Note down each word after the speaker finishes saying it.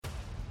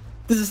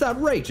This is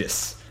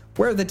outrageous.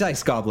 Where are the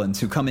dice goblins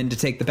who come in to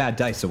take the bad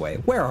dice away?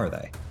 Where are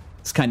they?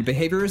 This kind of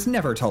behavior is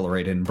never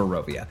tolerated in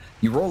Barovia.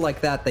 You roll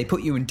like that, they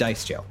put you in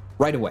dice jail.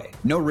 Right away.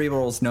 No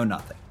rerolls, no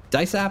nothing.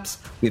 Dice apps?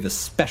 We have a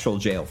special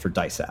jail for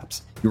dice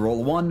apps. You roll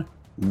a 1,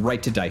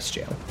 right to dice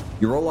jail.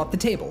 You roll off the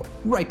table,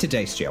 right to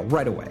dice jail,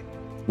 right away.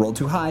 Roll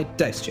too high,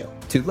 dice jail.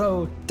 Too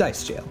low,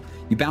 dice jail.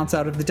 You bounce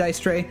out of the dice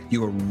tray,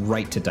 you are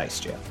right to dice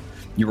jail.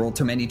 You roll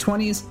too many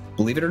 20s,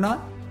 believe it or not,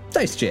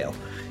 dice jail.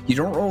 You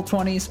don't roll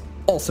 20s,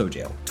 also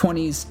jail.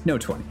 20s, no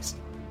 20s.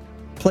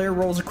 Player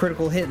rolls a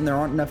critical hit and there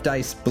aren't enough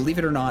dice, believe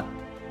it or not,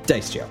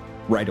 dice jail,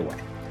 right away.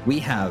 We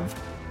have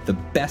the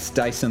best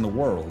dice in the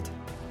world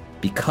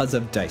because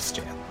of dice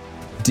jail.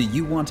 Do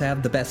you want to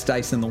have the best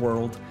dice in the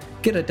world?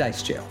 Get a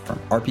dice jail from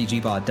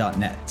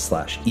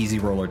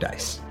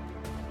RPGBOT.Net/easyrollerdice.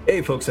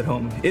 Hey folks at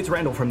home, it's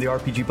Randall from the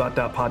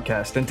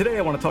RPGBOT.podcast, and today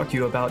I want to talk to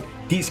you about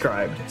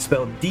Described,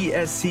 spelled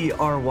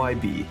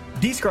D-S-C-R-Y-B.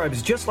 Described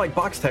is just like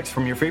box text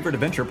from your favorite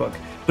adventure book,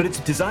 but it's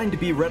designed to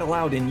be read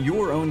aloud in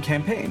your own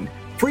campaign.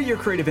 Free your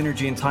creative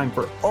energy and time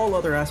for all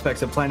other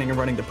aspects of planning and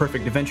running the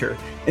perfect adventure,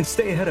 and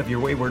stay ahead of your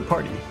wayward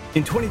party.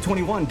 In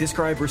 2021,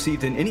 Describe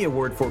received an ENnie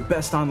Award for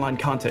Best Online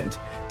Content.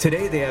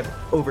 Today, they have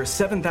over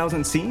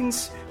 7,000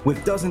 scenes,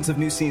 with dozens of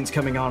new scenes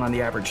coming on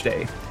the average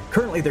day.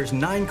 Currently, there's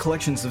 9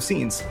 collections of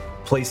scenes: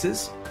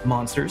 places,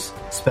 monsters,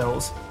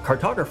 spells,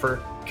 cartographer,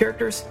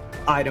 characters,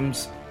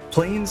 items,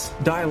 planes,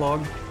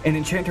 dialogue, and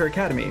Enchanter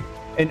Academy,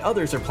 and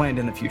others are planned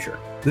in the future.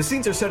 The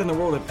scenes are set in the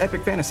world of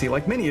epic fantasy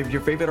like many of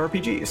your favorite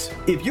RPGs.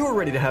 If you're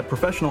ready to have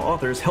professional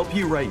authors help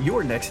you write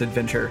your next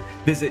adventure,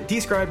 visit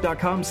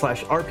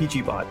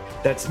describe.com/RPGBot.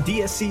 That's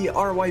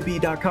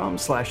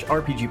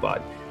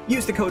DSCRYB.com/RPGBot.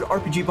 Use the code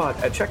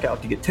RPGBot at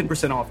checkout to get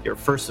 10% off your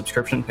first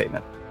subscription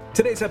payment.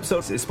 Today's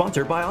episode is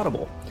sponsored by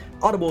Audible.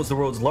 Audible is the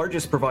world's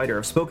largest provider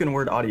of spoken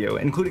word audio,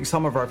 including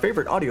some of our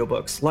favorite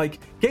audiobooks like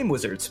Game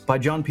Wizards by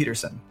John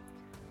Peterson.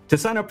 To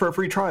sign up for a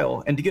free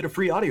trial and to get a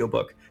free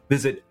audiobook,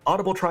 visit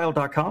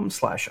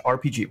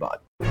audibletrial.com/RPGBot.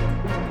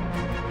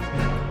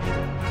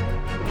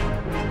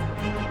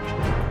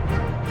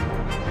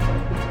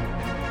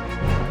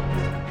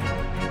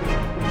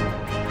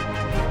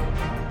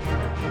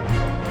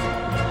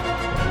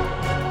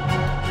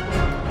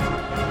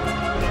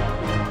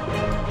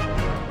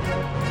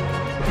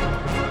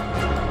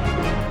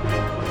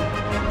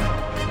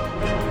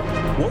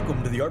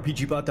 Welcome to the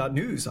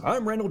RPGBOT.News.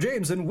 I'm Randall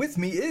James, and with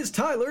me is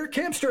Tyler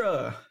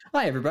Kamstra.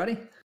 Hi, everybody.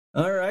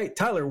 All right,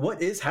 Tyler,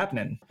 what is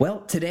happening? Well,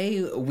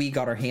 today we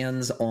got our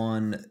hands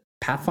on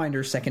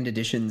Pathfinder 2nd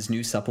Edition's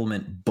new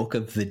supplement, Book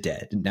of the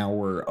Dead. Now,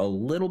 we're a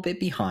little bit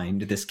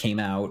behind. This came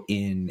out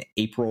in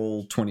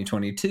April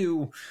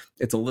 2022.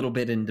 It's a little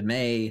bit into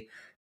May,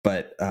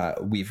 but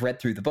we've read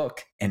through the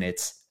book, and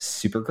it's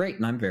super great,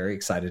 and I'm very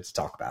excited to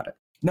talk about it.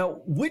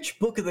 Now, which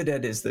Book of the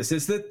Dead is this?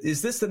 Is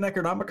this the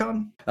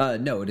Necronomicon?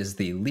 No, it is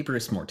the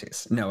Libris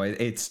Mortis. No,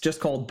 it's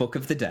just called Book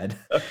of the Dead.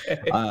 Okay.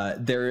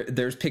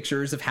 There's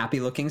pictures of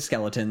happy-looking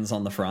skeletons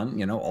on the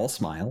front, all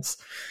smiles.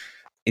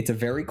 It's a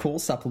very cool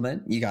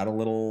supplement. You got a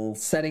little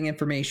setting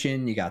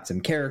information, you got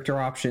some character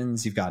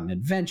options, you've got an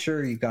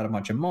adventure, you've got a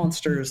bunch of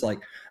monsters. Like,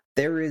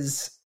 there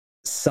is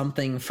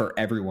something for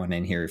everyone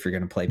in here if you're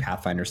going to play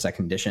Pathfinder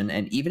 2nd Edition.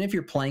 And even if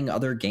you're playing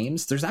other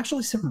games, there's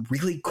actually some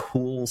really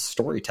cool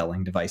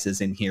storytelling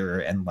devices in here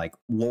and like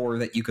lore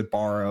that you could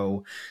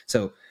borrow.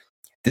 So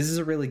this is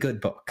a really good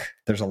book.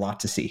 There's a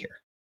lot to see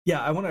here. Yeah,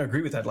 I want to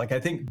agree with that. Like,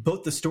 I think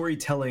both the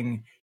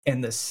storytelling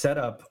and the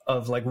setup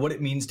of like what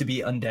it means to be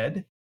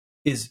undead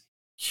is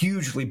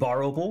hugely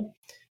borrowable.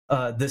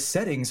 The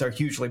settings are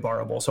hugely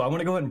borrowable. So I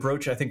want to go ahead and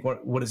broach, I think,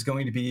 what is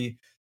going to be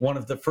one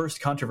of the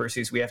first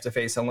controversies we have to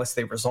face unless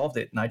they resolved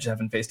it, and I just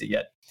haven't faced it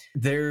yet.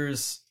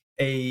 There's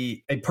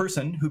a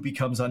person who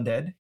becomes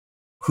undead,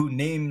 who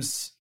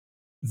names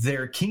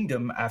their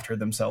kingdom after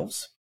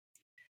themselves.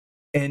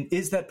 And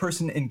is that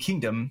person in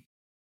kingdom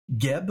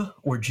Geb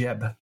or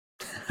Jeb?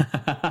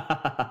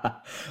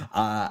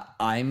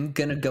 I'm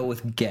going to go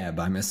with Geb.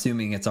 I'm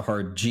assuming it's a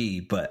hard G,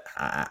 but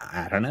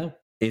I don't know.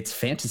 It's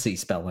fantasy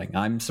spelling.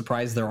 I'm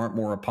surprised there aren't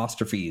more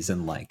apostrophes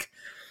and like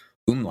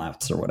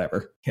umlauts or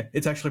whatever. Yeah,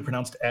 it's actually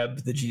pronounced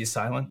Eb. The G is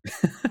silent.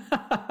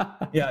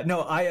 Yeah,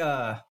 no,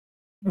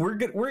 we're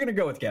gonna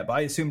go with Geb.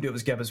 I assumed it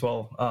was Geb as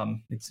well.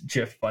 It's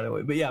Jif, by the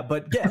way, but yeah,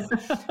 but Geb.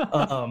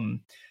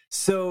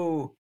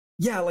 So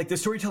yeah, like the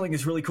storytelling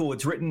is really cool.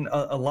 It's written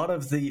a lot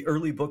of the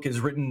early book is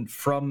written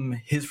from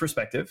his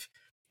perspective,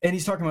 and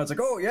he's talking about it's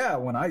like, oh yeah,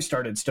 when I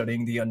started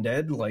studying the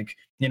undead, like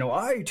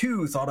I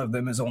too thought of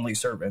them as only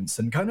servants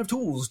and kind of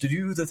tools to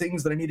do the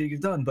things that I needed to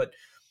get done, but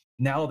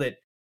now that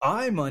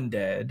I'm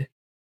undead,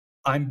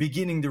 I'm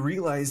beginning to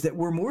realize that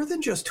we're more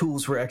than just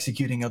tools for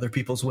executing other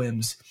people's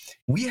whims.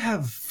 We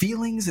have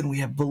feelings and we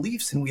have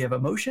beliefs and we have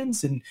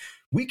emotions and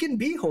we can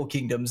be whole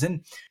kingdoms.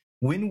 And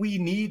when we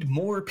need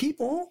more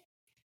people,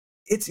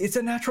 it's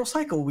a natural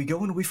cycle. We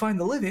go and we find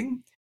the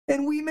living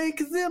and we make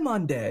them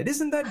undead.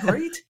 Isn't that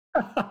great?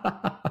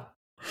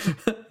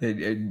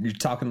 You're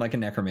talking like a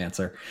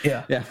necromancer.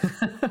 Yeah. Yeah.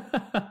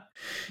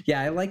 Yeah,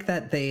 I like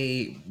that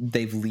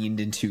they've leaned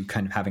into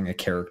kind of having a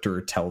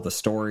character tell the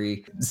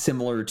story.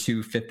 Similar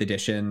to 5th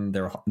edition,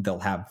 they'll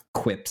have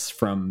quips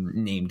from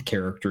named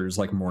characters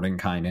like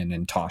Mordenkainen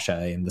and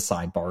Tasha in the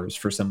sidebars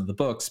for some of the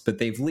books, but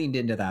they've leaned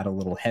into that a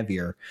little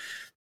heavier.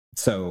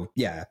 So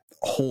yeah,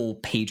 whole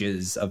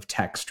pages of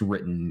text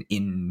written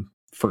in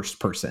first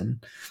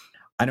person.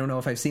 I don't know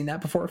if I've seen that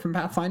before from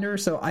Pathfinder,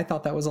 so I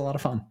thought that was a lot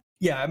of fun.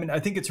 Yeah, I mean, I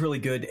think it's really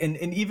good. And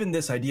even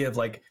this idea of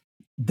like,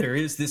 there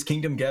is this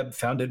Kingdom Geb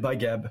founded by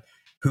Geb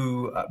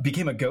who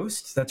became a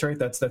ghost. That's right.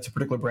 That's a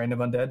particular brand of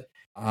undead.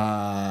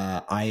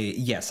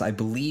 I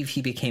believe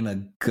he became a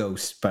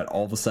ghost, but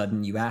all of a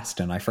sudden you asked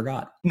and I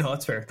forgot. No,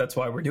 that's fair. That's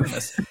why we're doing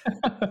this.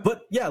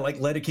 But yeah,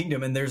 like led a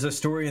kingdom, and there's a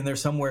story in there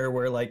somewhere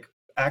where like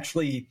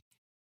actually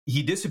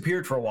he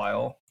disappeared for a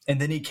while and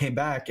then he came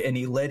back and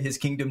he led his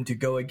kingdom to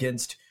go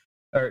against,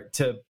 or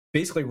to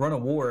basically run a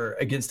war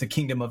against the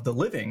kingdom of the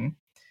living,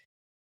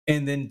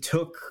 and then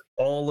took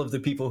all of the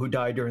people who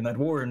died during that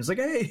war and was like,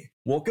 hey,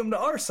 welcome to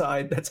our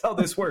side. That's how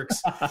this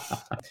works.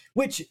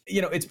 Which,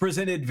 it's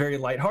presented very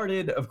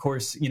lighthearted. Of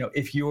course,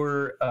 if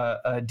you're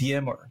a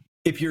DM or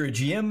if you're a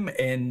GM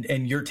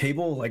and your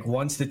table like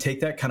wants to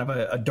take that kind of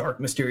a dark,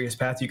 mysterious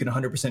path, you can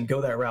 100%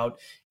 go that route.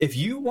 If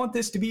you want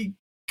this to be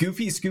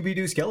goofy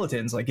Scooby-Doo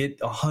skeletons, like it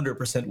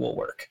 100% will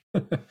work.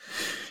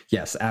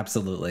 Yes,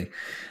 absolutely.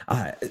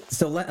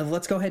 So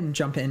let's go ahead and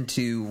jump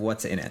into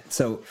what's in it.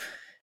 So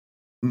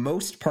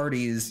most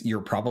parties, you're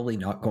probably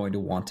not going to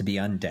want to be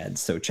undead.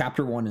 So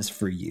chapter 1 is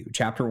for you.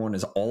 Chapter 1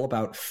 is all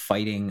about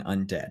fighting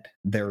undead.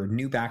 There are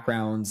new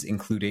backgrounds,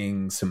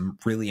 including some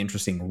really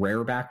interesting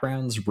rare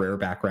backgrounds. Rare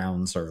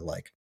backgrounds are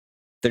like,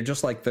 they're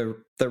just like the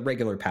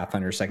regular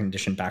Pathfinder 2nd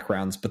edition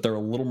backgrounds, but they're a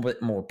little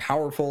bit more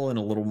powerful and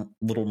a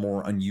little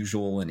more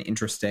unusual and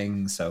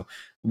interesting. So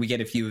we get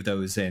a few of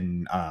those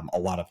in a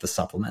lot of the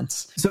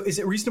supplements. So is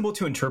it reasonable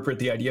to interpret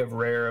the idea of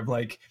rare of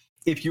like,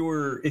 if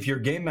your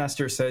game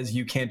master says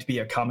you can't be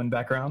a common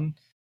background,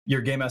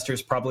 your game master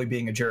is probably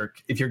being a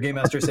jerk. If your game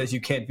master says you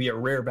can't be a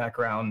rare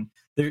background,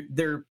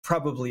 there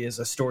probably is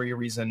a story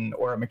reason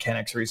or a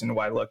mechanics reason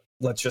why, look,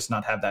 let's just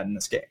not have that in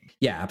this game.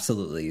 Yeah,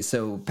 absolutely.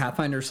 So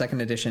Pathfinder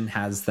 2nd edition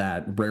has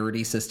that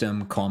rarity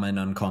system, common,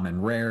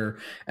 uncommon, rare,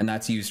 and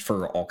that's used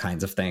for all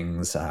kinds of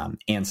things,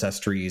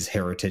 ancestries,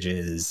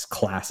 heritages,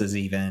 classes,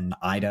 even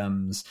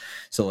items.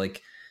 So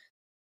like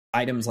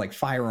items like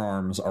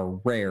firearms are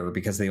rare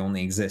because they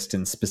only exist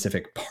in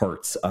specific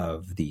parts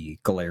of the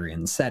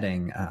Galarian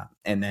setting.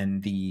 And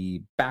then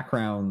the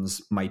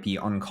backgrounds might be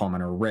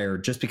uncommon or rare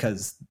just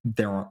because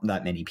there aren't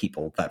that many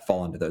people that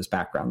fall into those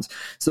backgrounds.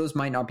 So those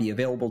might not be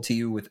available to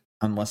you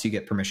unless you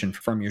get permission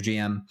from your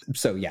GM.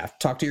 So yeah,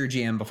 talk to your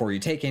GM before you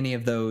take any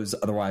of those.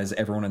 Otherwise,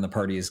 everyone in the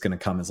party is going to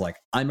come as like,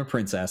 I'm a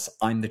princess,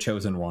 I'm the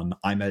chosen one,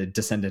 I'm a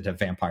descendant of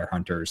vampire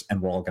hunters,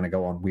 and we're all going to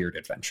go on weird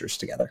adventures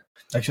together.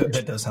 Actually,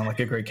 that does sound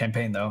like a great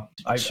campaign, though.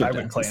 I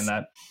would play in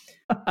that.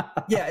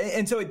 Yeah,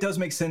 and so it does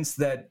make sense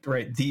that,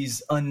 right,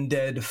 these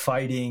undead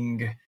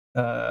fighting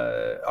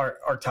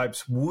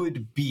archetypes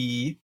would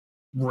be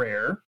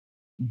rare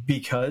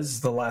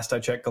because the last I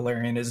checked,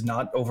 Galarian is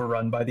not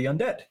overrun by the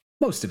undead.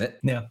 Most of it.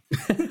 Yeah.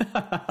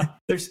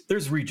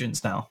 There's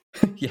regions now.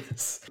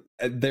 Yes.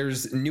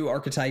 There's new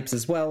archetypes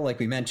as well. Like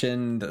we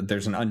mentioned,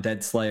 there's an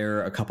undead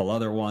slayer, a couple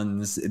other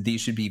ones.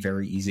 These should be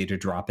very easy to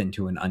drop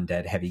into an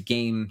undead heavy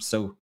game.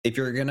 So if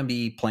you're going to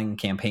be playing a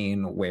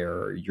campaign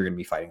where you're going to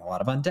be fighting a lot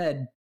of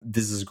undead,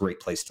 this is a great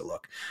place to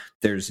look.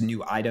 There's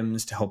new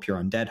items to help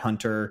your undead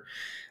hunter.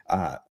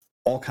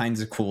 All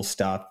kinds of cool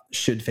stuff.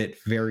 Should fit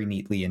very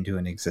neatly into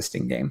an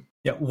existing game.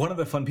 Yeah, one of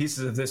the fun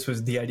pieces of this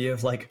was the idea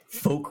of like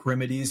folk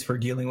remedies for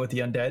dealing with the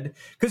undead,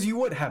 because you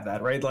would have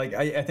that, right? Like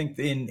I think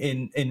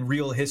in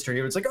real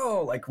history, it's like,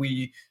 oh, like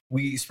we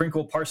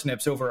sprinkle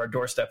parsnips over our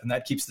doorstep and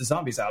that keeps the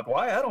zombies out.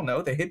 Why? I don't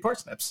know. They hate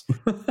parsnips.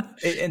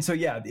 And so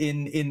yeah,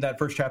 in that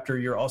first chapter,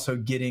 you're also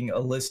getting a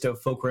list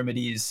of folk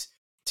remedies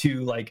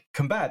to like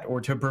combat or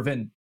to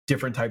prevent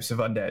different types of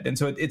undead. And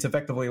so it's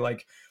effectively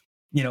like,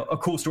 a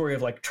cool story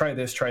of like, try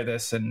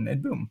this,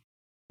 and boom,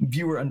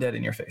 viewer undead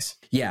in your face.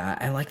 Yeah,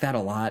 I like that a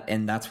lot.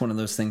 And that's one of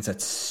those things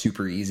that's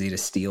super easy to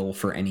steal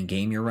for any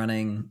game you're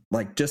running.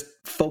 Like just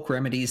folk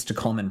remedies to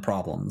common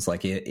problems.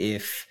 Like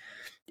if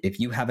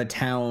you have a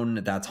town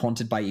that's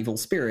haunted by evil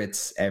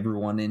spirits,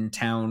 everyone in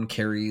town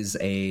carries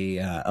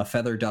a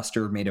feather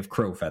duster made of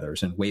crow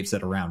feathers and waves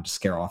it around to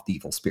scare off the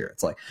evil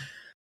spirits. Like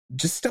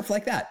just stuff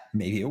like that.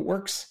 Maybe it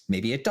works,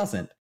 maybe it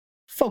doesn't.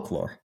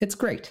 Folklore. It's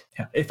great.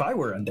 Yeah. If I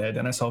were undead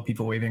and I saw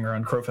people waving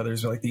around crow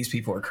feathers, like, these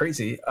people are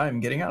crazy, I'm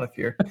getting out of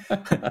here.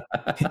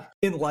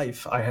 In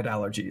life, I had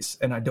allergies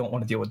and I don't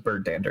want to deal with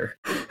bird dander.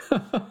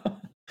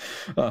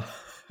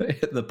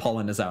 The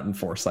pollen is out in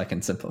force. I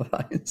can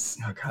sympathize.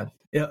 Oh, God.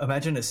 Yeah,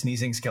 imagine a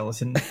sneezing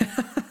skeleton.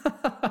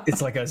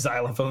 It's like a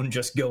xylophone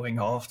just going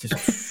off.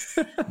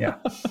 Yeah.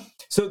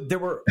 So there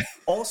were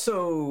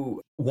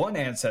also one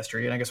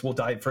ancestry, and I guess we'll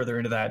dive further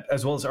into that,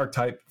 as well as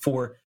archetype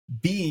for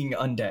being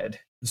undead.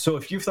 So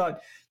if you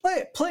thought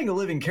playing a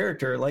living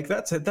character, like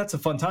that's a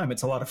fun time,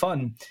 it's a lot of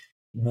fun.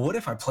 what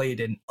if I played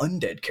an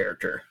undead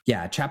character?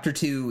 Yeah, chapter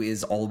 2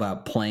 is all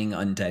about playing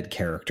undead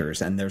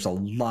characters, and there's a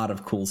lot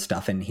of cool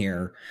stuff in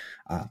here.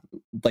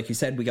 Like you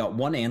said, we got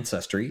one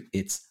ancestry.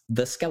 It's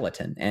the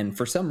skeleton. And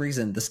for some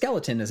reason, the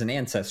skeleton is an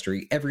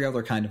ancestry. Every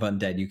other kind of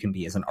undead you can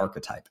be is an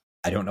archetype.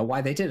 I don't know why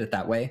they did it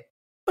that way,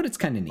 but it's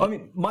kind of neat. I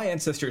mean, my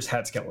ancestors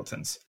had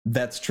skeletons.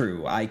 That's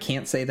true. I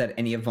can't say that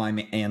any of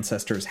my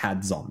ancestors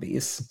had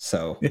zombies,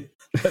 so...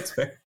 That's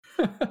fair.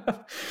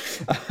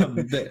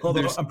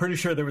 Although I'm pretty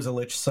sure there was a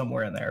lich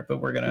somewhere in there,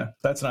 but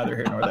that's neither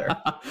here nor there.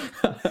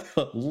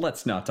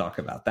 Let's not talk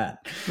about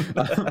that.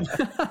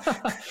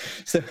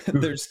 So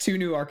there's 2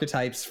 new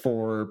archetypes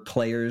for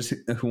players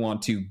who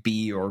want to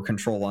be or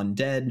control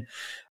undead.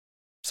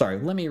 Sorry,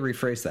 let me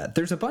rephrase that.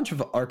 There's a bunch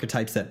of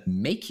archetypes that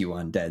make you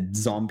undead: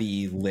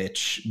 zombie,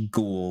 lich,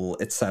 ghoul,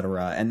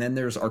 etc. And then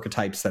there's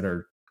archetypes that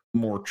are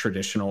more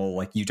traditional,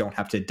 like you don't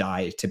have to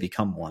die to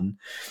become one.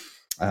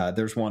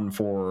 There's one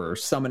for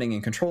summoning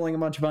and controlling a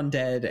bunch of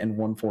undead, and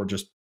one for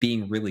just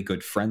being really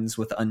good friends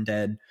with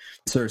undead.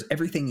 So there's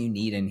everything you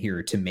need in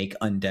here to make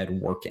undead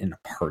work in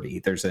a party.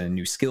 There's a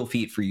new skill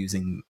feat for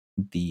using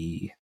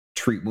the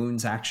treat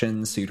wounds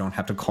actions, so you don't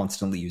have to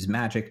constantly use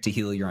magic to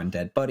heal your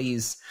undead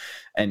buddies.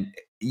 And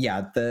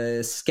yeah,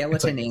 the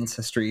skeleton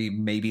ancestry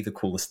may be the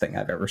coolest thing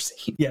I've ever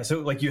seen. Yeah,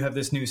 so like you have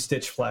this new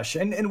Stitch Flesh,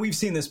 and we've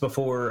seen this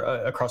before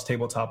across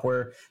tabletop,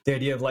 where the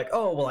idea of like,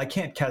 oh, well, I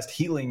can't cast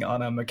healing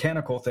on a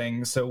mechanical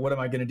thing, so what am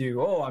I going to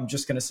do? Oh, I'm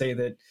just going to say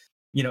that,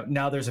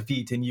 now there's a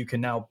feat and you can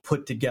now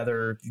put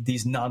together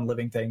these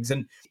non-living things.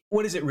 And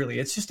what is it really?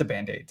 It's just a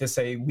Band-Aid to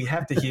say we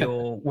have to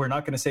heal. We're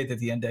not going to say that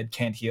the undead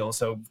can't heal,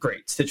 so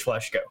great, Stitch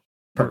Flesh, go.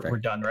 We're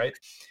done, right?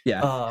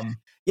 Yeah.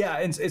 Yeah,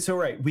 and so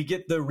right, we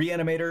get the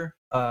Reanimator.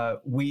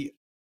 We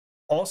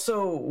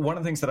also, one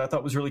of the things that I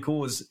thought was really cool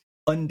was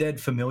undead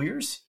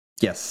familiars.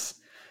 Yes.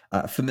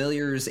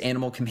 Familiars,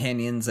 animal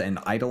companions, and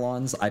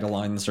eidolons.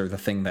 Eidolons are the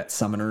thing that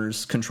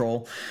summoners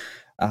control.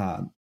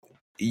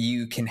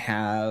 You can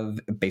have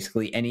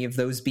basically any of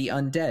those be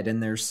undead,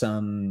 and there's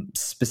some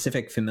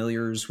specific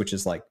familiars, which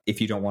is like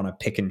if you don't want to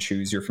pick and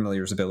choose your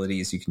familiar's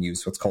abilities, you can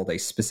use what's called a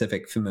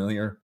specific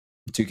familiar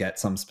to get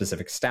some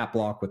specific stat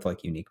block with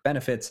like unique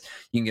benefits.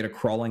 You can get a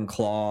crawling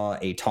claw,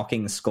 a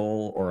talking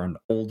skull, or an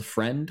old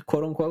friend,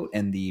 quote unquote,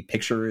 and the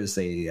picture is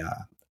the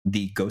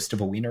ghost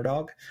of a wiener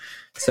dog.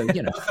 So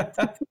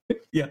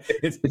yeah,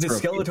 it's the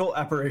skeletal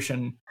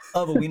apparition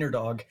of a wiener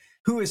dog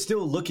who is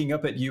still looking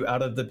up at you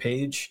out of the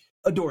page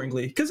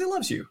adoringly because it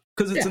loves you,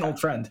 because it's an old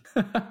friend.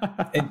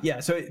 And yeah,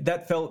 so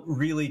that felt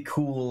really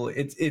cool.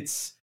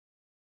 It's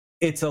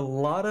a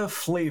lot of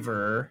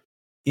flavor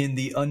in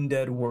the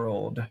undead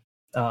world,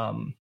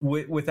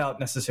 without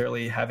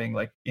necessarily having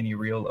like any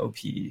real OP.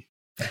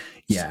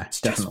 Yeah,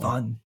 it's just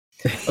fun.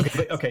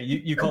 Okay,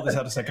 you called this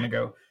out a second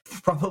ago.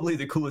 Probably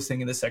the coolest thing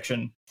in this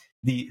section,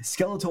 the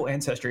skeletal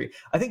ancestry.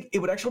 I think it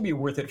would actually be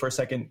worth it for a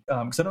second,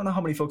 because I don't know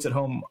how many folks at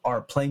home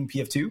are playing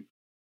PF2.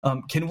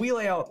 Can we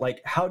lay out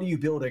like how do you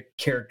build a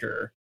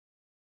character,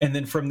 and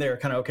then from there,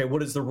 kind of, okay,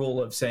 what is the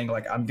rule of saying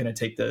like I'm going to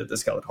take the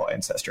skeletal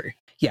ancestry?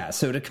 Yeah,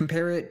 so to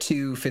compare it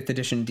to 5th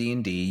edition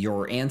D&D,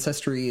 your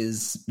ancestry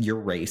is your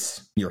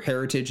race, your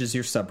heritage is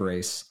your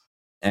subrace,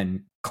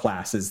 and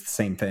class is the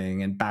same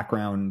thing, and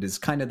background is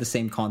kind of the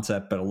same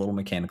concept, but a little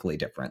mechanically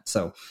different.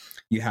 So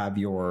you have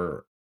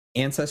your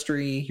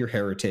ancestry, your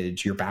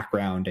heritage, your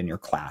background, and your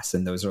class,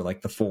 and those are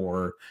like the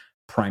 4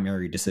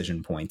 primary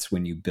decision points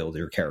when you build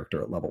your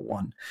character at level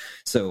 1.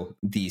 So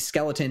the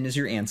skeleton is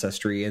your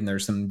ancestry, and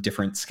there's some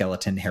different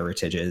skeleton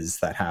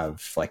heritages that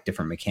have like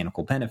different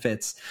mechanical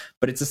benefits,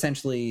 but it's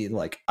essentially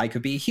like I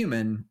could be a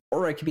human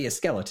or I could be a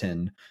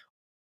skeleton.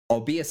 I'll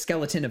be a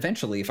skeleton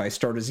eventually if I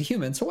start as a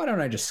human, so why don't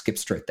I just skip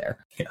straight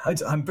there? Yeah,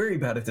 I'm very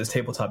bad at this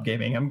tabletop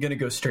gaming. I'm going to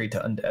go straight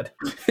to undead.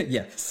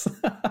 Yes.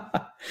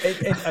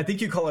 and I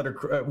think you call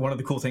it one of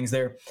the cool things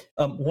there.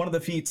 One of the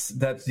feats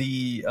that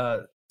the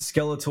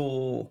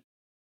skeletal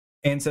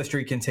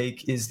ancestry can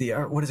take is the,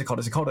 what is it called?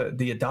 Is it called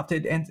the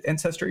adopted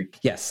ancestry?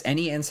 Yes,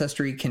 any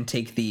ancestry can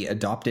take the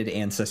adopted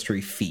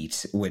ancestry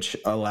feat, which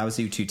allows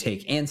you to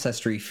take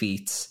ancestry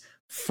feats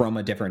from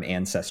a different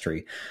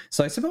ancestry.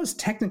 So I suppose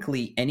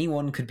technically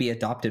anyone could be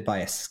adopted by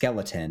a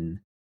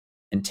skeleton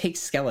and take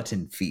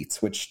skeleton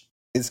feats, which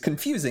is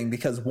confusing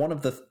because one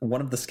of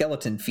the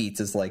skeleton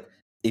feats is like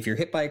if you're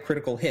hit by a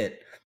critical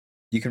hit,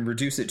 you can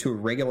reduce it to a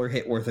regular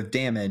hit worth of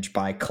damage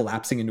by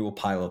collapsing into a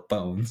pile of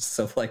bones.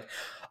 So like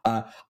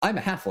I'm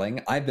a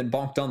halfling. I've been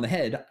bonked on the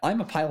head.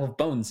 I'm a pile of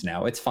bones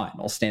now. It's fine.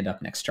 I'll stand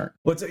up next turn.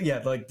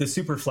 Like the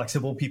super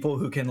flexible people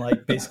who can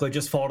like basically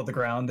just fall to the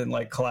ground and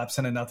like collapse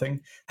into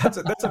nothing.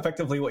 That's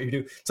effectively what you do.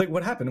 It's like,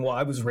 what happened? Well,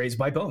 I was raised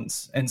by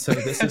bones, and so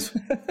this is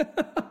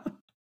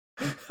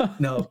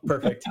no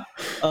perfect.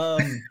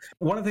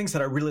 One of the things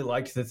that I really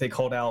liked that they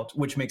called out,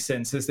 which makes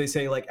sense, is they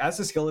say like as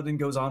the skeleton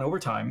goes on over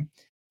time,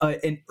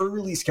 an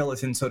early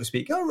skeleton, so to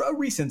speak, a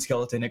recent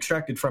skeleton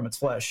extracted from its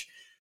flesh,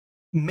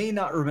 may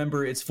not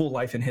remember its full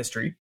life in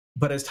history,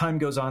 but as time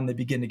goes on, they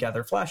begin to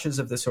gather flashes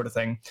of this sort of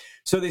thing.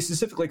 So they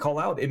specifically call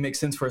out, it makes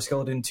sense for a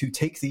skeleton to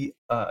take the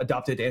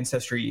adopted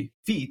ancestry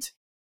feat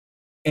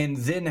and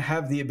then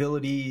have the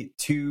ability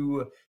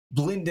to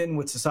blend in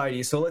with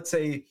society. So let's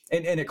say,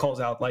 and it calls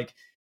out, like,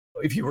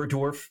 if you were a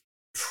dwarf,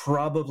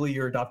 probably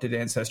your adopted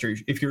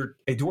ancestry, if you're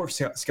a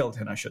dwarf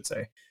skeleton, I should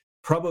say,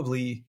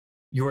 probably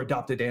your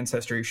adopted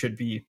ancestry should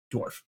be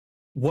dwarf.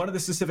 One of the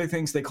specific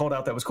things they called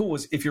out that was cool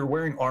was if you're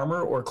wearing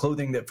armor or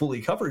clothing that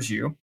fully covers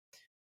you,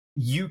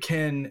 you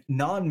can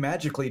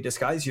non-magically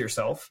disguise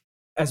yourself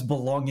as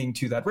belonging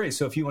to that race.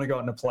 So if you want to go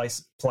out in a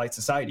polite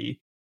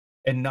society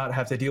and not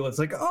have to deal with,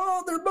 like,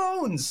 oh, they're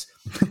bones,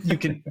 you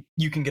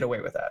can get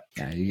away with that.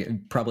 Yeah, you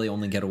probably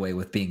only get away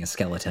with being a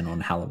skeleton on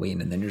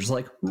Halloween, and then you're just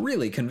like,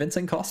 really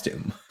convincing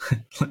costume.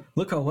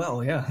 Look how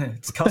well, yeah,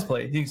 it's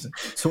cosplay. You can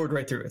sword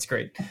right through. It's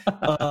great.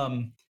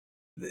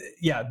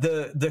 Yeah,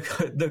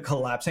 the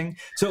collapsing.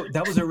 So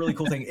that was a really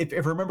cool thing. If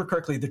I remember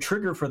correctly, the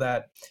trigger for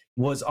that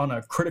was on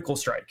a critical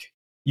strike.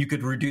 You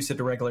could reduce it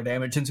to regular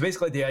damage. And so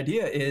basically the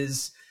idea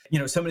is,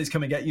 somebody's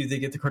coming at you, they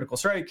get the critical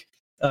strike.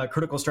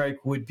 Critical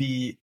strike would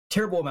be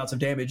terrible amounts of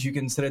damage. You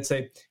can instead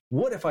say,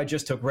 what if I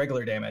just took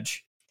regular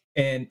damage?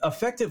 And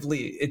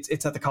effectively,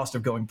 it's at the cost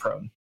of going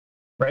prone,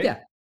 right? Yeah.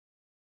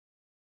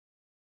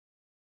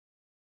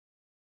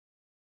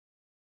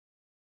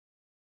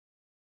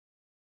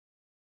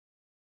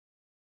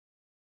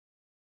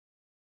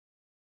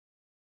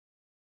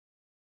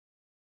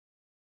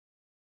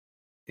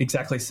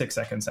 Exactly 6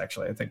 seconds,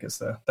 actually, I think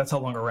that's how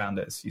long a round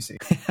is, you see.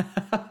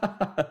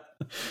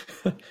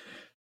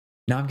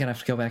 Now I'm going to have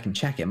to go back and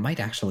check. It might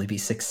actually be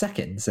 6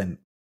 seconds, and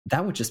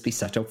that would just be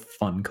such a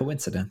fun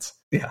coincidence.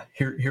 Yeah,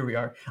 here we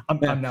are.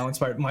 I'm now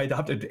inspired. My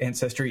adopted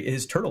ancestry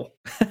is turtle.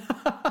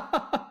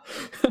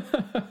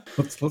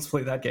 Let's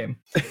play that game.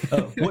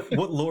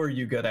 What lore are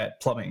you good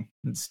at? Plumbing.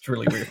 It's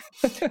really weird.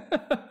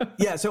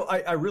 Yeah, so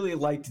I really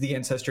liked the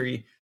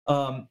ancestry.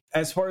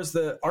 As far as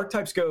the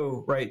archetypes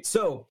go, right?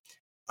 So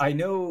I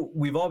know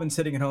we've all been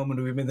sitting at home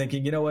and we've been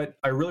thinking, you know what?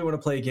 I really want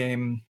to play a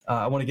game.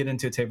 I want to get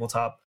into a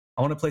tabletop.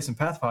 I want to play some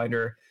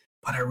Pathfinder,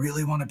 but I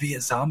really want to be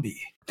a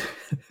zombie.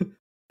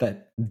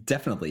 But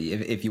definitely,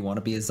 if you want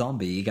to be a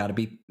zombie, you got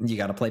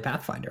to play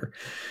Pathfinder.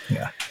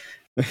 Yeah.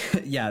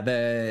 Yeah,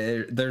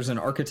 there's an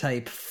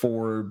archetype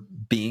for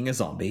being a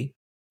zombie,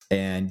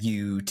 and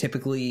you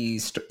typically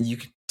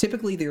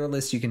the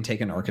earliest you can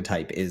take an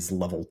archetype is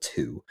level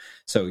 2.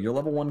 So your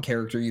level 1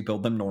 character, you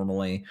build them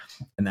normally,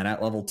 and then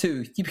at level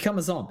 2 you become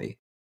a zombie.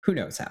 Who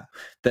knows how?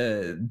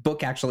 The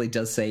book actually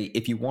does say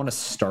if you want to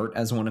start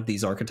as one of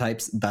these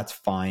archetypes, that's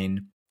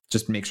fine.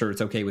 Just make sure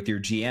it's okay with your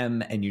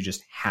GM, and you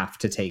just have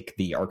to take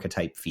the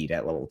archetype feat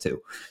at level 2.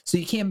 So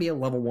you can be a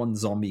level 1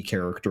 zombie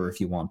character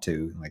if you want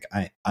to.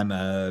 Like I'm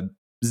a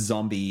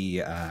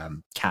zombie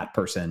cat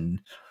person,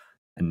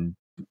 and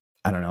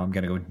I don't know, I'm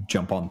gonna go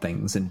jump on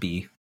things and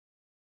be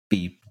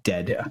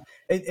dead. Yeah,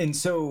 and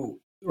so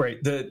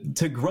right,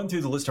 to run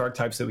through the list of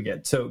archetypes that we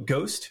get. So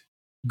ghost,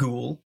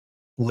 ghoul,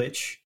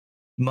 lich,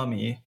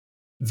 mummy,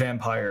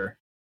 vampire,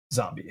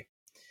 zombie.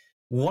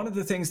 One of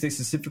the things they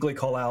specifically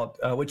call out,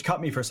 which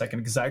caught me for a second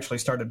because I actually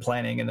started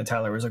planning and then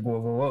Tyler was like,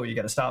 whoa, you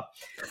got to stop.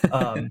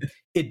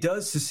 It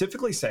does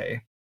specifically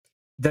say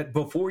that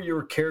before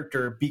your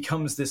character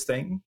becomes this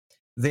thing,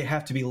 they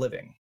have to be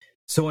living.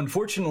 So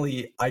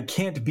unfortunately, I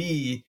can't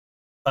be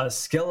a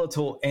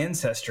skeletal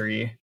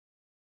ancestry,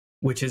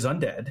 which is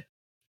undead,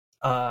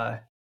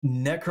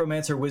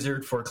 necromancer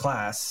wizard for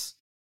class,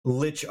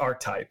 lich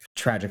archetype.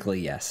 Tragically,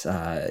 yes.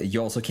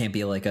 You also can't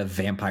be like a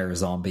vampire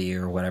zombie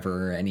or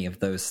whatever, any of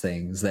those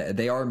things.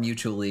 They are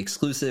mutually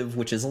exclusive,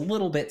 which is a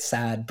little bit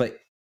sad, but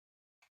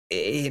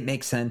it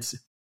makes sense.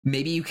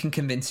 Maybe you can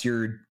convince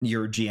your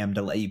GM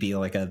to let you be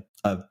like a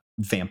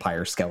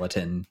vampire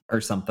skeleton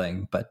or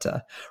something, but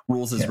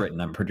rules is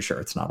written. I'm pretty sure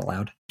it's not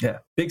allowed. Yeah,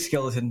 big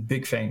skeleton,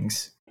 big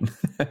fangs.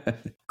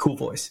 Cool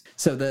voice.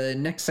 So the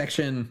next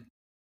section,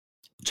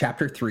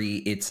 chapter 3,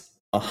 it's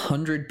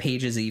 100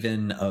 pages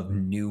even of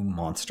new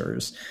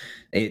monsters.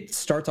 It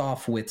starts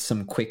off with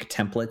some quick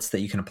templates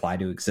that you can apply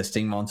to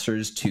existing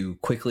monsters to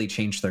quickly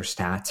change their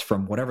stats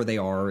from whatever they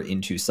are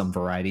into some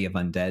variety of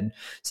undead.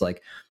 It's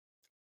like,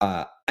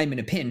 I'm in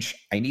a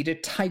pinch, I need a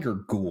tiger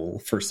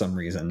ghoul for some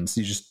reason. So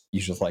you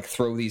just like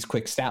throw these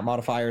quick stat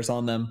modifiers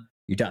on them.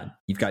 You're done.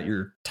 You've got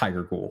your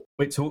tiger ghoul.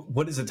 Wait, so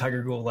what is a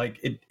tiger ghoul? Like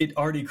it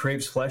already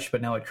craves flesh,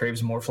 but now it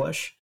craves more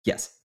flesh?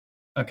 Yes.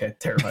 Okay,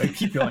 terrifying.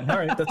 Keep going. All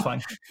right, that's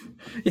fine.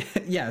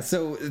 Yeah,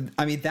 so,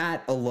 I mean,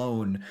 that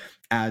alone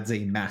adds a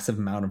massive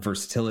amount of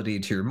versatility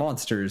to your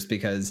monsters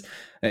because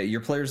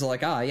your players are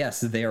like,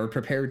 yes, they are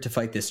prepared to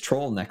fight this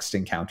troll next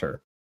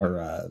encounter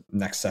or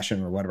next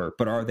session or whatever,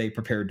 but are they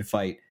prepared to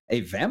fight a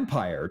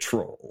vampire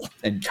troll?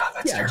 And God,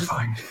 that's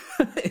terrifying.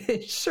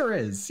 It sure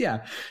is,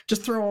 yeah.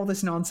 Just throw all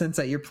this nonsense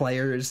at your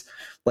players,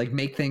 like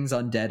make things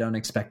undead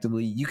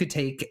unexpectedly. You could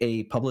take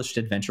a published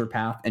adventure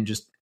path and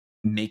just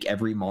make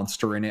every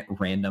monster in it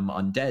random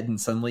undead, and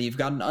suddenly you've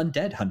got an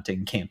undead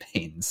hunting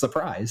campaign.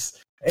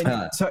 Surprise.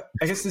 And so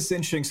I guess this is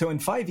interesting. So in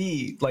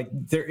 5e, like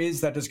there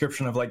is that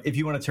description of like, if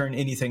you want to turn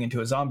anything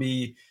into a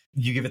zombie,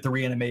 you give it the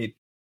reanimate.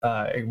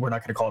 We're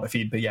not going to call it a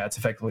feed, but yeah, it's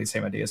effectively the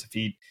same idea as a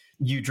feed.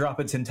 You drop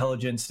its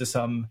intelligence to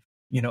some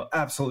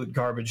absolute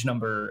garbage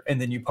number, and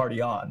then you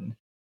party on.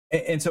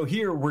 And so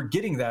here we're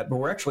getting that, but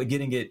we're actually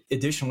getting it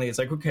additionally. It's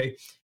like, okay,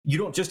 you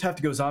don't just have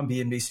to go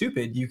zombie and be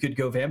stupid. You could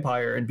go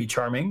vampire and be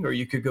charming, or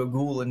you could go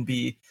ghoul and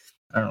be,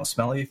 I don't know,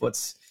 smelly.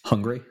 What's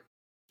hungry?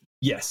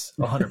 Yes,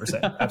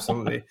 100%.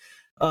 Absolutely.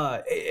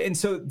 And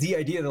so the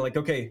idea that like,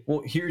 okay,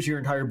 well, here's your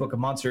entire book of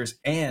monsters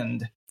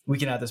and we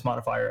can add this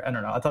modifier. I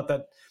don't know. I thought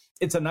that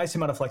it's a nice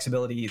amount of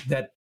flexibility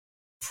that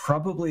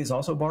probably is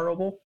also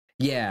borrowable.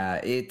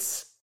 Yeah,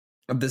 it's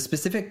the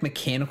specific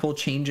mechanical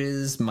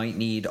changes might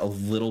need a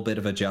little bit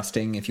of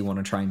adjusting if you want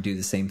to try and do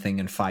the same thing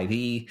in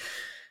 5e.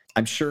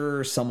 I'm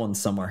sure someone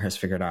somewhere has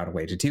figured out a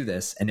way to do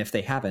this. And if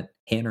they haven't,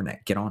 hey,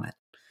 internet, get on it.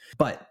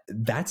 But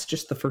that's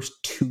just the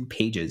first 2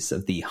 pages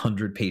of the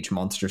 100-page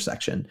monster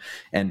section.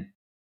 And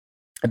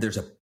there's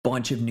a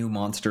bunch of new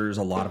monsters,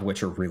 a lot of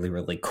which are really,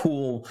 really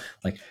cool.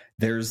 Like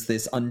there's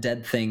this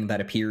undead thing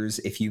that appears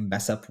if you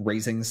mess up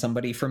raising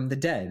somebody from the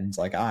dead. It's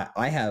like,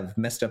 I have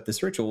messed up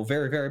this ritual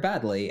very, very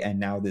badly. And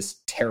now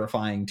this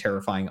terrifying,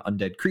 terrifying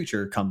undead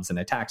creature comes and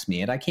attacks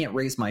me. And I can't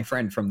raise my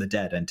friend from the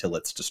dead until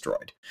it's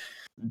destroyed.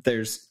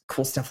 There's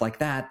cool stuff like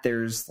that.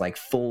 There's like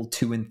full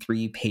 2 and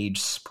 3 page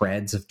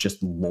spreads of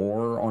just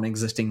lore on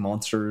existing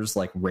monsters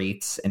like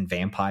wraiths and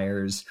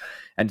vampires.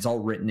 And it's all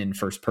written in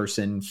first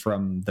person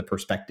from the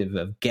perspective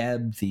of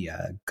Geb, the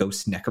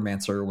ghost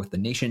necromancer with the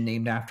nation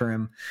named after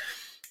him.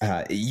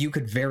 You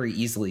could very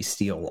easily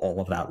steal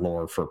all of that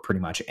lore for pretty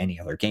much any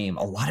other game.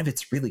 A lot of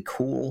it's really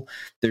cool.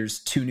 There's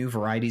 2 new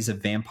varieties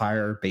of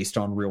vampire based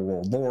on real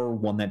world lore,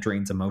 one that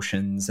drains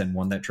emotions and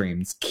one that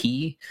drains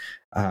ki.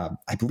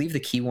 I believe the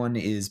ki one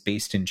is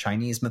based in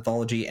Chinese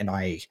mythology, and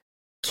I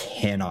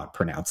cannot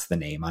pronounce the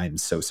name. I'm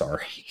so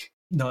sorry.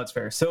 No, it's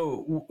fair.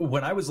 So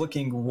when I was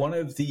looking, one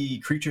of the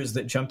creatures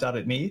that jumped out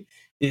at me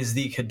is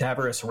the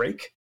cadaverous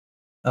rake.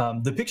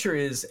 The picture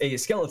is a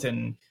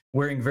skeleton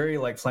wearing very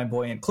like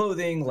flamboyant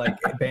clothing, like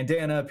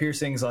bandana,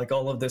 piercings, like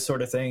all of this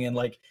sort of thing. And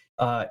like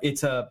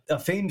it's a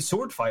famed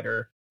sword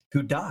fighter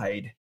who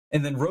died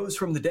and then rose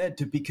from the dead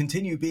to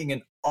continue being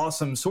an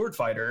awesome sword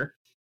fighter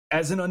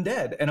as an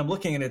undead. And I'm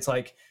looking and it's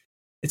like,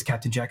 it's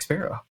Captain Jack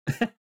Sparrow.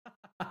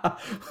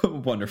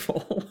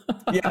 Wonderful.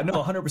 Yeah, no,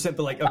 100%.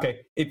 But like,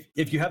 okay,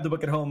 if you have the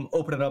book at home,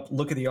 open it up,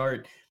 look at the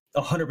art.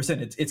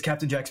 100%, it's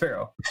Captain Jack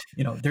Sparrow.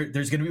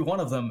 There's going to be one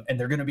of them, and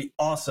they're going to be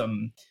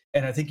awesome.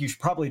 And I think you should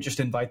probably just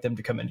invite them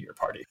to come into your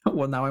party.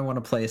 Well, now I want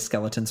to play a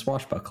skeleton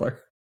swashbuckler.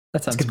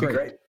 That sounds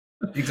great.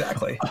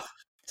 Exactly.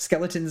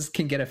 Skeletons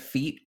can get a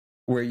feat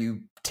where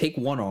you take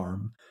one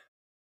arm,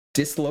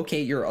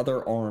 dislocate your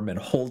other arm, and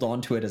hold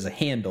onto it as a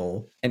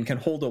handle, and can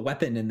hold a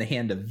weapon in the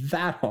hand of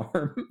that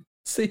arm.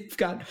 So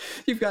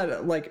you've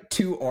got like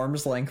 2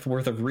 arms length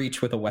worth of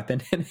reach with a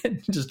weapon in it,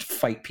 and just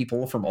fight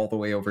people from all the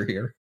way over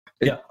here.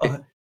 Yeah, I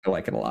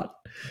like it a lot.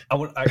 I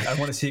want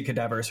to see a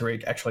cadaverous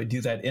rake actually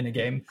do that in a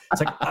game. It's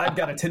like, I've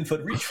got a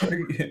 10-foot reach.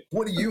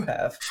 What do you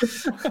have?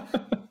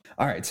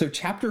 All right, so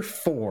chapter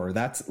 4,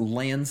 that's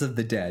Lands of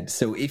the Dead.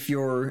 So if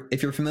you're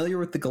familiar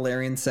with the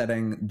Galarian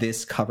setting,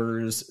 this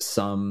covers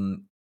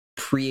some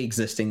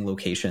pre-existing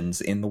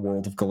locations in the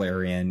world of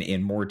Galarian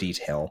in more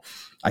detail.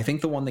 I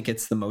think the one that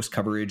gets the most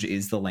coverage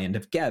is the land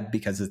of Geb,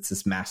 because it's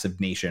this massive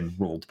nation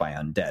ruled by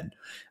undead.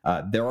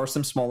 There are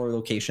some smaller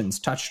locations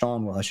touched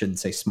on. Well, I shouldn't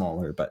say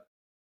smaller, but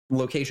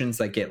locations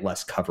that get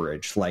less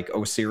coverage, like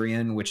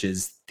Osirian, which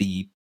is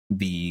the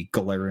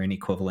Galarian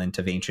equivalent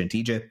of ancient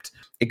Egypt.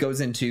 It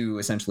goes into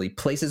essentially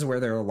places where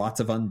there are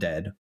lots of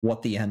undead,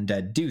 what the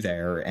undead do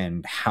there,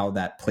 and how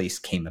that place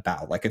came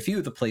about. Like a few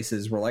of the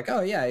places were like,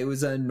 oh yeah, it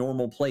was a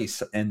normal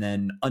place, and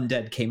then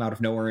undead came out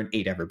of nowhere and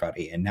ate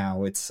everybody, and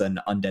now it's an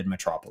undead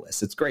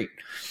metropolis. It's great.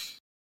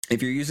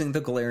 If you're using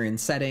the Galarian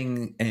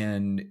setting,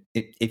 and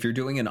if you're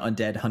doing an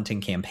undead hunting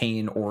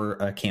campaign or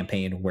a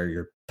campaign where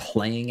you're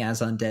playing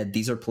as undead,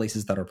 these are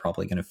places that are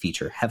probably going to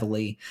feature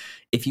heavily.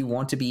 If you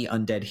want to be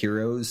undead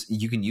heroes,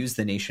 you can use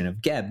the nation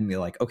of Geb and be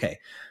like, okay,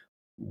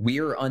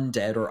 we're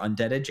undead or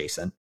undead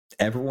adjacent.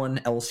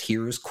 Everyone else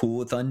here is cool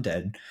with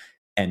undead.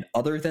 And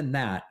other than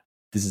that,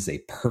 this is a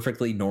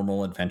perfectly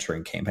normal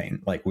adventuring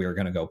campaign. Like, we are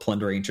going to go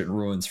plunder ancient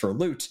ruins for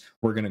loot.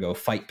 We're going to go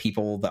fight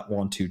people that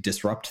want to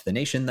disrupt the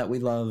nation that we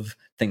love,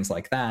 things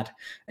like that.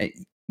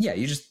 Yeah,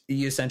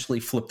 you essentially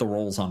flip the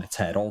roles on its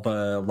head. All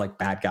the like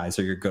bad guys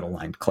are your good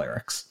aligned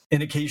clerics.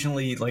 And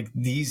occasionally, like,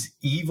 these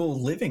evil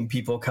living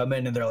people come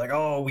in and they're like,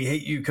 oh, we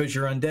hate you because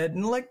you're undead.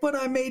 And like, but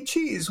I made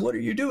cheese. What are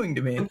you doing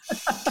to me?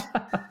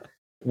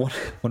 One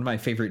of my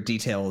favorite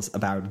details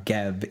about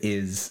Geb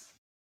is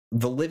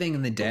the living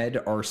and the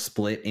dead are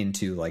split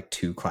into like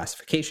 2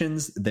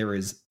 classifications. There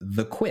is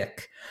the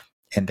quick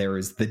and there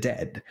is the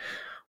dead,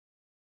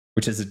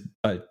 which is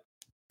a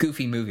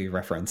goofy movie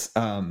reference.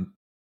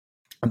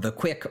 The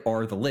quick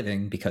are the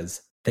living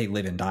because they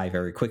live and die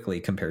very quickly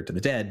compared to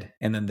the dead,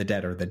 and then the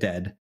dead are the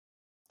dead.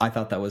 I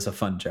thought that was a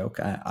fun joke.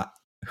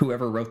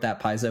 Whoever wrote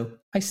that, Paizo,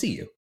 I see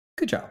you.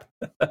 Good job.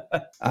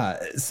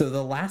 So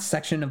the last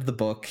section of the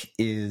book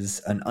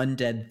is an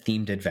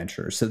undead-themed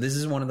adventure. So this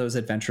is one of those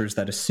adventures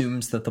that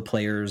assumes that the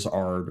players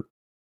are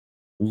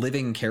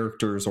living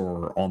characters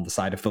or on the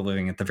side of the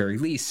living at the very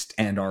least,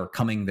 and are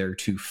coming there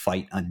to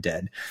fight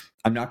undead.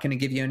 I'm not going to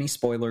give you any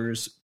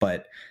spoilers,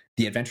 but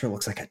the adventure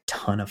looks like a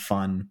ton of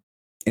fun.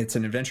 It's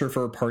an adventure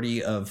for a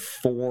party of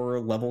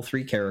 4 level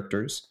 3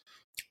 characters.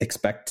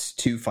 Expect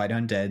to fight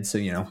undead,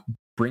 so,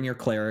 bring your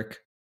cleric,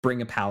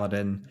 bring a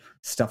paladin,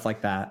 stuff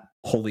like that.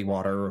 Holy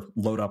water,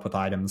 load up with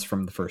items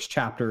from the first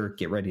chapter,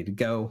 get ready to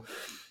go.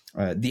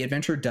 The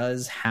adventure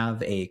does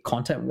have a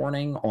content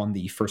warning on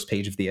the first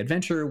page of the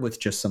adventure with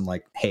just some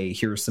hey,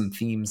 here's some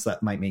themes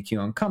that might make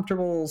you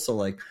uncomfortable.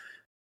 So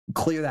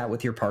clear that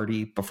with your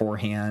party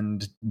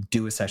beforehand,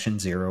 do a session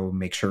 0,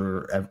 make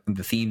sure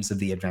the themes of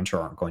the adventure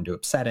aren't going to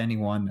upset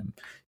anyone,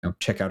 and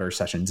check out our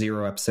session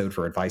 0 episode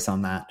for advice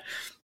on that.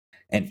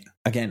 And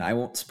again, I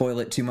won't spoil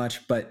it too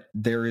much, but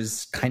there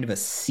is kind of a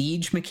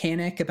siege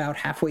mechanic about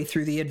halfway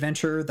through the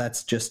adventure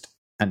that's just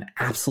an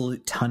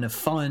absolute ton of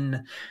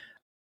fun.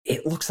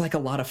 It looks like a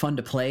lot of fun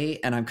to play,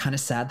 and I'm kind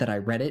of sad that I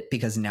read it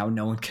because now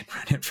no one can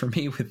run it for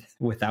me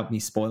without me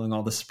spoiling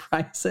all the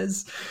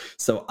surprises.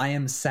 So I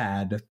am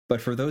sad, but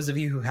for those of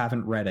you who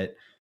haven't read it,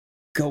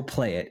 go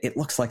play it. It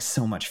looks like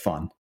so much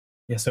fun.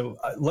 Yeah, so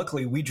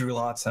luckily we drew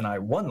lots and I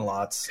won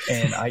lots,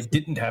 and I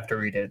didn't have to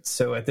read it.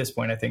 So at this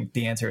point, I think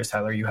the answer is,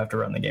 Tyler, you have to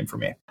run the game for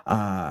me.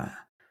 I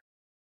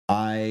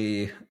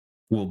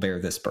will bear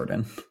this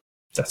burden.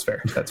 That's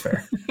fair. That's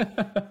fair.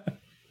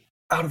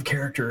 Out of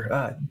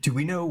character, do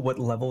we know what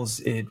levels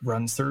it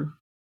runs through?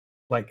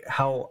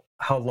 How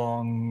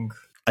long?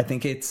 I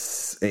think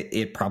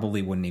it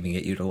probably wouldn't even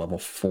get you to level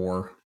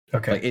 4.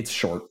 Okay. It's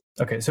short.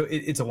 Okay, so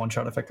it's a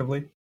one-shot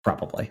effectively?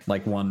 Probably.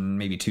 1,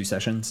 maybe 2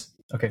 sessions.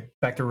 Okay,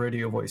 back to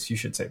radio voice. You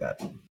should say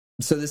that.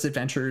 So this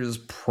adventure is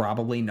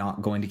probably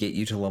not going to get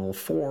you to level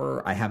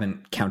 4. I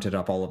haven't counted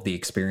up all of the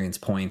experience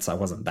points. I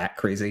wasn't that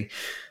crazy.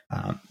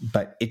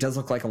 But it does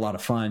look like a lot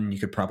of fun. You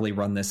could probably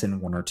run this in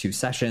 1 or 2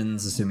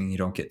 sessions, assuming you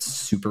don't get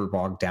super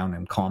bogged down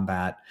in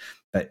combat.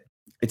 But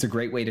it's a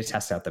great way to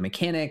test out the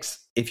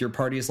mechanics. If your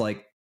party is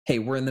hey,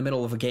 we're in the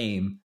middle of a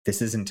game.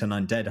 This isn't an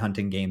undead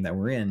hunting game that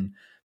we're in.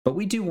 But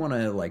we do want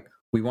to,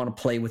 we want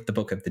to play with the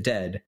Book of the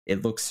Dead.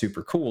 It looks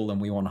super cool, and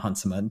we want to hunt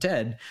some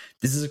undead.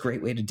 This is a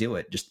great way to do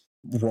it. Just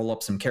roll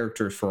up some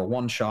characters for a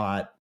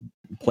one-shot,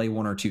 play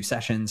 1 or 2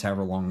 sessions,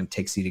 however long it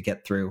takes you to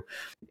get through.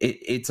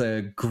 It's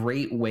a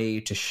great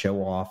way to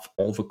show off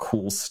all the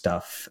cool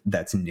stuff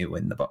that's new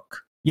in the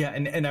book. Yeah,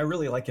 and I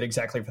really like it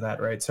exactly for that,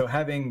 right? So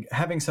having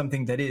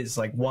something that is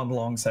 1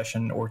 long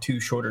session or 2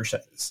 shorter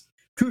sessions.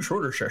 2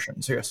 shorter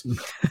sessions, yes.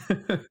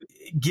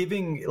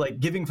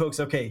 giving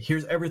folks, okay,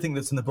 here's everything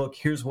that's in the book.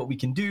 Here's what we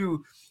can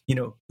do.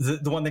 The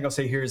one thing I'll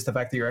say here is the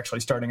fact that you're actually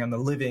starting on the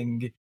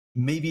living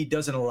maybe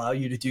doesn't allow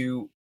you to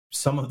do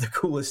some of the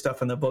coolest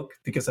stuff in the book,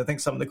 because I think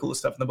some of the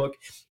coolest stuff in the book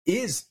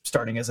is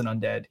starting as an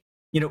undead.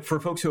 For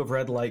folks who have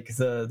read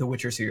the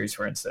Witcher series,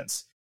 for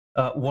instance,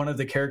 one of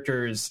the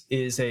characters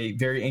is a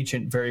very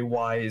ancient, very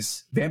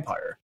wise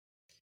vampire.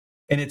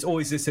 And it's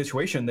always this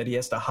situation that he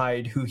has to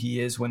hide who he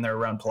is when they're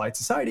around polite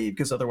society,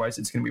 because otherwise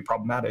it's going to be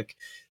problematic.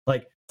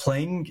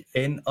 Playing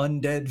an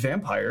undead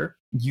vampire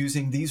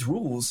using these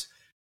rules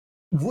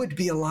would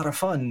be a lot of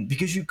fun,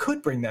 because you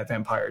could bring that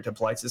vampire to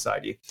polite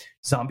society.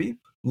 Zombie,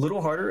 a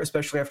little harder,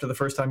 especially after the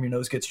first time your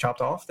nose gets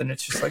chopped off. Then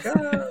it's just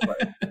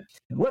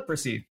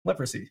leprosy.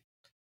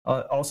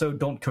 Also,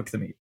 don't cook the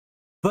meat.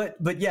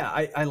 But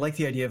yeah, I like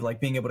the idea of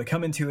being able to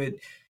come into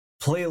it,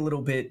 play a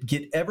little bit,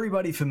 get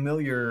everybody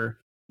familiar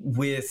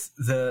with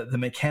the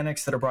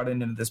mechanics that are brought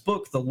into this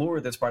book, the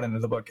lore that's brought into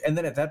the book. And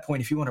then at that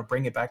point, if you want to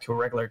bring it back to a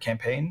regular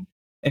campaign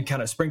and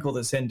kind of sprinkle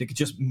this in to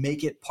just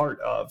make it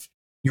part of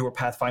your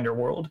Pathfinder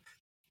world,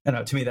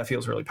 to me, that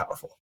feels really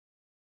powerful.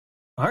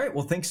 All right,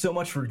 well, thanks so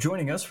much for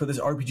joining us for this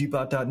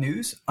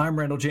RPGBOT.News. I'm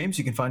Randall James.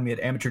 You can find me at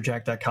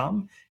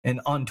amateurjack.com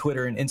and on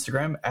Twitter and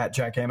Instagram at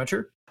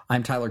jackamateur.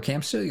 I'm Tyler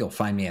Campster. You'll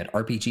find me at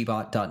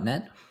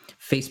RPGBOT.net,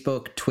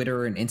 Facebook,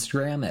 Twitter, and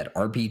Instagram at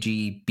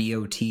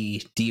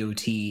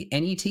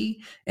RPGBOT.Net,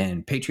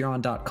 and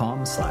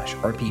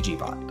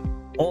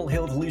patreon.com/RPGBOT. All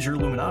hail the Leisure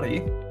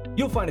Illuminati.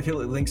 You'll find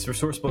affiliate links for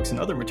source books and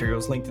other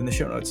materials linked in the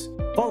show notes.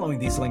 Following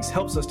these links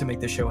helps us to make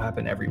this show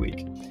happen every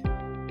week.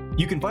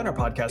 You can find our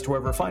podcast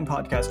wherever fine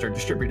podcasts are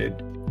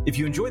distributed. If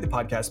you enjoy the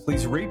podcast,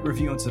 please rate,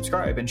 review, and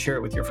subscribe, and share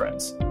it with your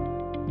friends.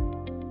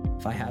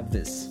 If I have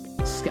this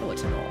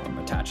skeleton arm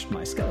attached to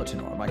my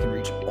skeleton arm, I can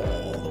reach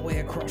all the way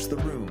across the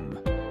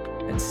room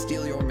and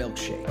steal your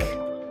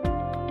milkshake.